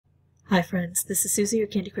Hi friends, this is Susie, your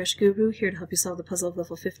Candy Crush Guru, here to help you solve the puzzle of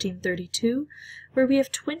level 1532, where we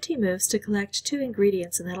have 20 moves to collect 2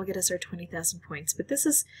 ingredients, and that'll get us our 20,000 points. But this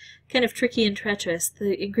is kind of tricky and treacherous.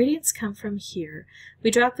 The ingredients come from here.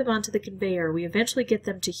 We drop them onto the conveyor. We eventually get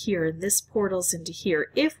them to here, and this portals into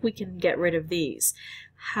here, if we can get rid of these.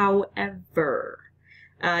 However,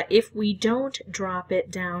 if we don't drop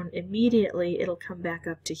it down immediately, it'll come back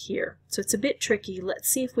up to here. So it's a bit tricky. Let's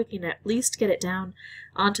see if we can at least get it down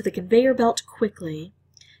onto the conveyor belt quickly,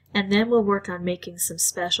 and then we'll work on making some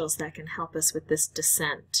specials that can help us with this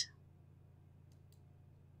descent.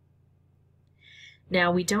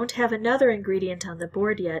 Now, we don't have another ingredient on the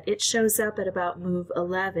board yet. It shows up at about move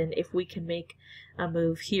 11 if we can make a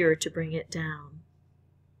move here to bring it down.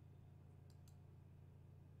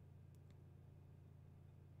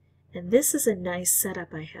 And this is a nice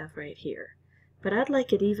setup I have right here, but I'd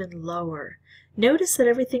like it even lower. Notice that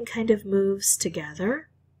everything kind of moves together.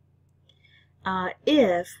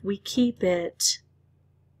 If we keep it,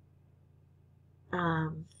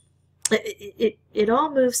 it all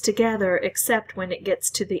moves together except when it gets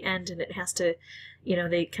to the end and it has to,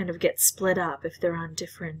 they kind of get split up if they're on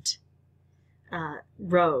different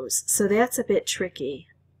rows. So that's a bit tricky.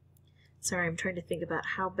 Sorry, I'm trying to think about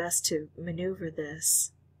how best to maneuver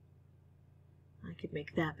this. I could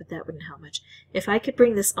make that, but that wouldn't help much. If I could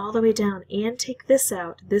bring this all the way down and take this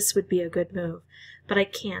out, this would be a good move. But I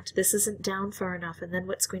can't. This isn't down far enough, and then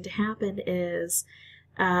what's going to happen is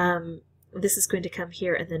this is going to come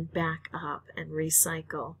here and then back up and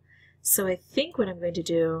recycle. So I think what I'm going to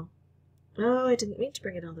do... Oh, I didn't mean to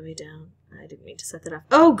bring it all the way down. I didn't mean to set that off.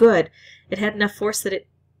 Oh, good! It had enough force that it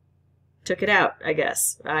took it out, I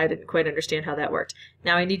guess. I didn't quite understand how that worked.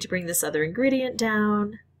 Now I need to bring this other ingredient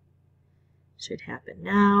down. Should happen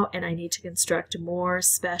now, and I need to construct more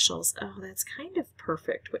specials. Oh, that's kind of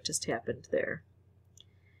perfect what just happened there.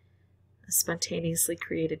 A spontaneously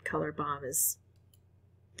created color bomb is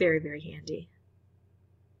very, very handy.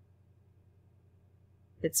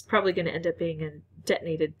 It's probably going to end up being a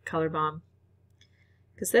detonated color bomb,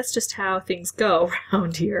 because that's just how things go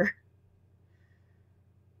around here.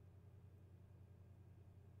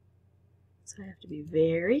 So I have to be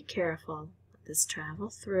very careful. Let this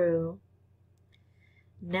travel through.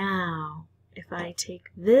 Now, if I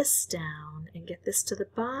take this down and get this to the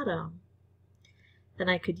bottom, then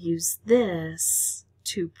I could use this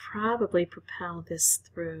to probably propel this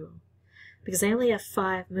through. Because I only have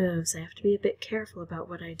 5 moves, I have to be a bit careful about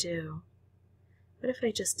what I do. What if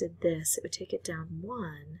I just did this? It would take it down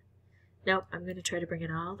 1. Nope, I'm going to try to bring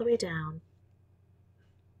it all the way down.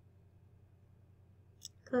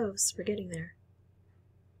 Close, we're getting there.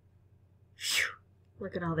 Phew,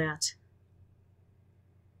 look at all that.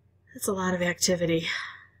 That's a lot of activity.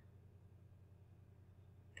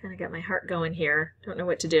 Kind of got my heart going here. Don't know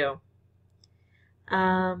what to do.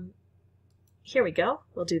 Here we go.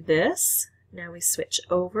 We'll do this. Now we switch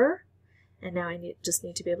over. And now I just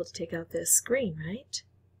need to be able to take out this green, right?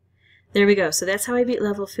 There we go. So that's how I beat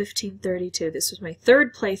level 1532. This was my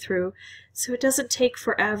 3rd playthrough, so it doesn't take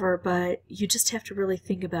forever, but you just have to really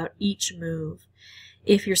think about each move.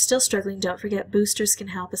 If you're still struggling, don't forget boosters can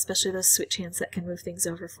help, especially those switch hands that can move things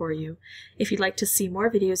over for you. If you'd like to see more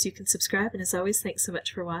videos, you can subscribe, and as always, thanks so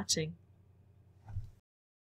much for watching.